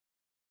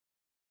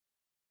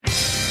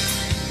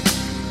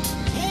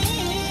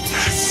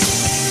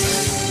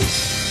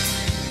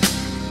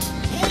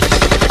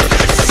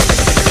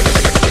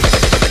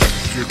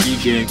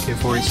DJ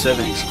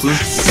AK47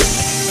 exclusive.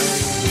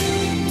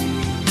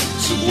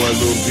 It's your boy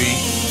Lil B.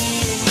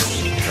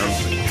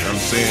 I'm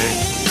saying,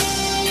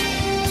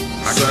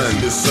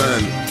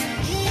 son,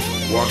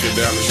 walking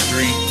down the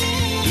street,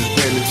 just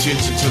paying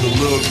attention to the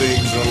little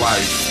things in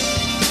life.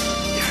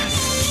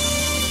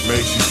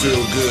 Makes you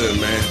feel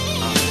good, man.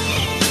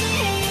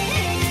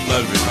 I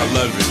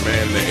love it,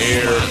 man. The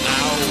air,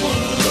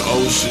 the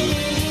ocean,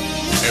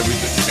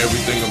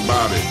 everything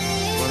about it.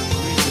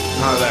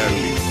 Holla at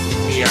me.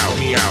 Me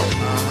out.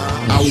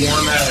 I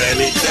wanna have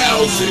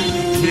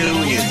 1,000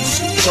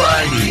 millions.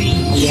 Try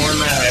me. I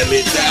wanna have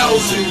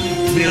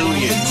 1,000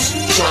 millions.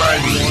 Try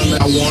me.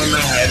 I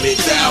wanna have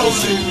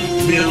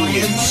 1,000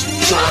 millions.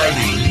 Try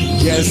me.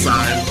 Yes,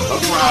 I'm a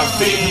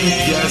prophet.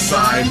 Yes,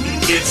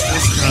 it's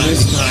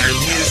his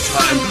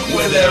time,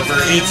 whatever,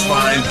 it's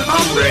fine.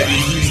 I'm ready,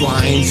 he's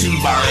lying, he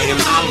buying,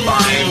 I'm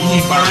buying,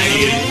 he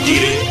buying.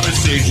 Get it,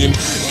 precision,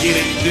 get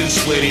it, then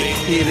split it,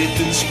 hit it,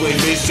 then split,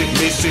 miss it,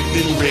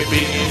 then rip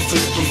it.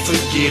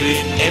 Forget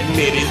it,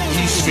 admit it,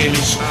 he's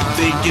finished.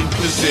 Thinking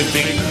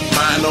Pacific,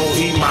 mono,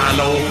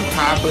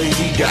 Papa,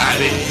 he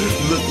got it.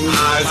 Look in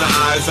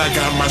eyes, I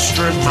got my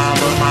strength,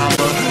 mama.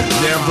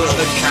 Never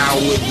a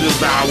coward,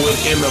 devoured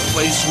in a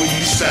place where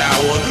you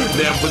sour.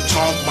 Never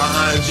talk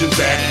behind your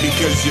back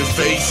because your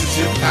face is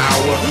your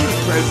power.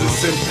 Presence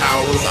and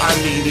powers, I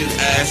need it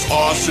as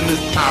awesome as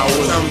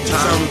power.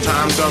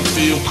 Sometimes I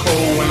feel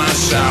cold when I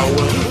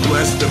shower.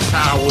 Bless the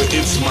power,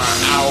 it's my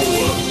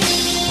hour.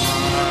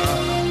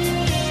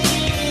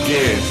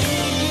 Yeah,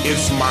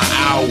 it's my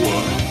hour.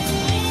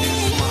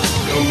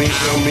 Feel me?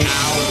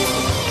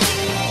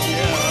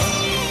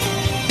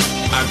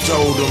 I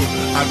told him,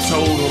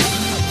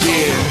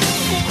 yeah,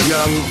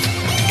 young,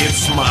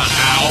 it's my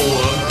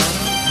hour.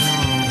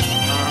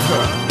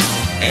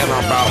 And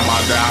about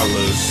my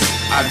dollars.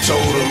 I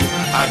told him,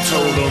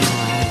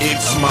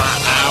 it's my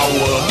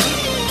hour.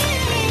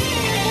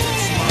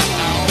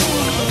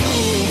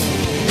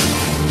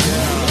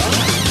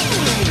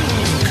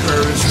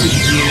 Courage to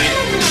get it,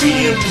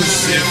 being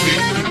Pacific.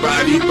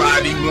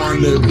 Body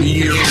wanna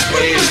be your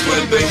players,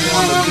 but they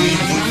wanna leave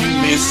when you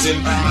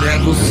missing.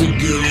 Never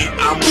forget it,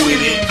 I'm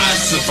with it. I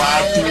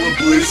survived through a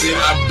blizzard.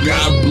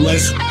 God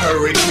bless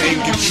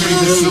Hurricane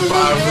Katrina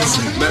survivors.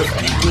 Left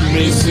people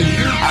missing.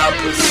 I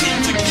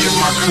proceed to get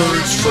my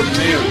courage from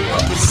them.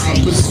 It's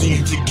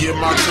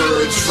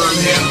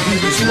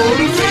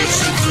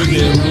motivation for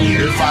them.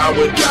 If I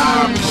would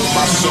die, put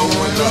my soul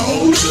in the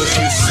ocean.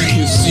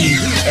 See,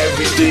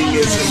 everything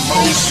is in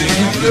motion.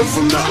 Live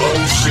from the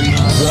ocean.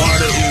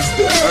 Water is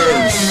the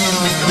earth.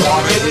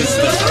 Water is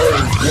the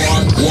earth.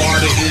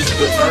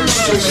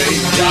 So they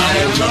die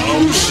in the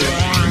ocean.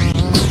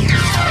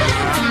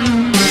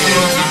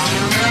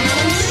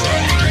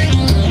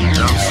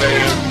 I'm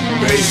saying,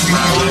 base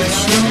knowledge,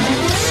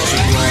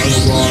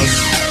 cigars,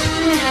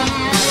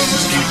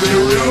 just keep it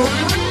real.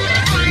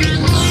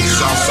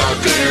 Shouts out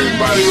to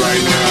everybody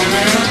right now,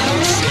 man.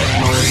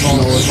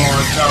 It's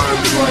hard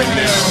times right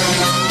now.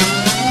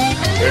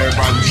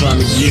 Everybody trying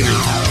to get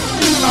it.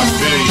 I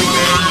feel you,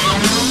 man.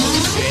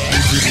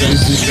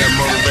 This is that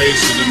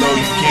motivation to know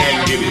you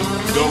can get it.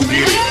 Go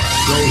get it.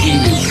 Go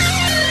eat it.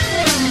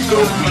 Go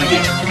beat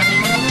it.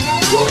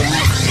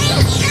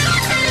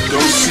 Go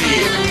see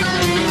it.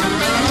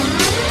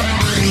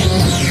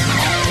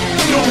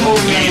 No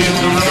need it,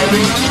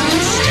 baby.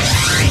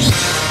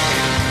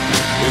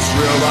 It's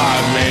real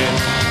live, man.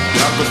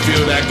 Y'all can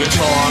feel that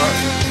guitar.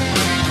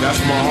 That's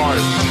my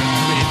heart.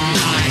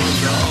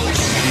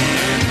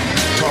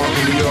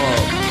 Talking to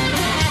y'all.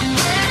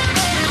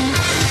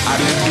 I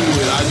didn't do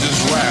it, I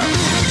just rap.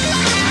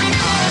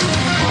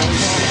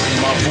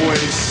 My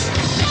voice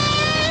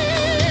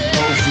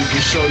hopefully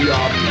can show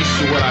y'all a piece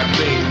of what I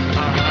think.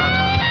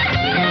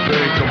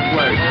 Very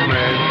complex,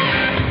 man.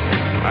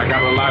 I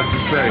got a lot to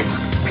say.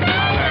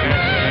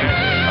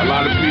 A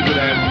lot of people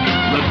that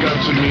look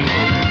up to me.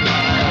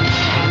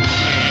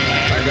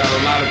 I got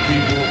a lot of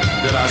people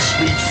that I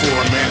speak for,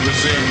 man,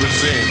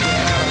 represent.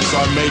 So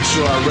I make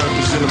sure I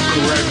represent them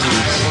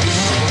correctly.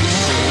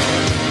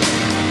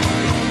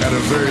 At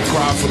a very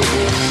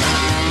profitable,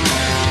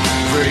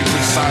 very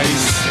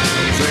precise,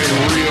 very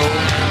real.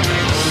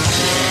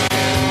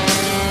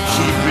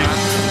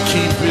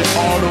 Keep it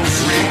all those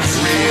rigs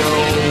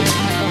real.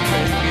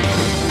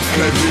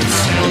 Cause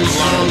it's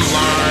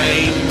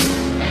online.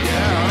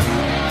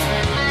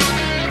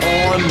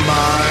 On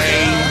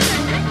mine.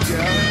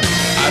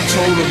 I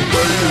told them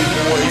Berkeley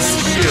boys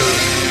here.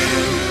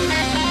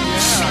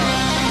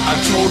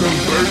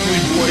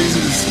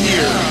 Is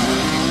here.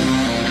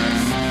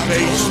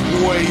 Bass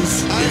boys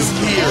is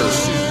here.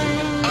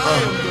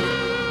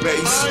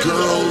 Bass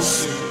girls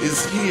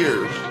is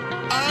here.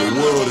 The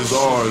world is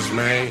ours,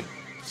 man.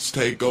 Let's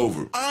take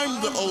over.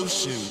 I'm the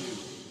ocean.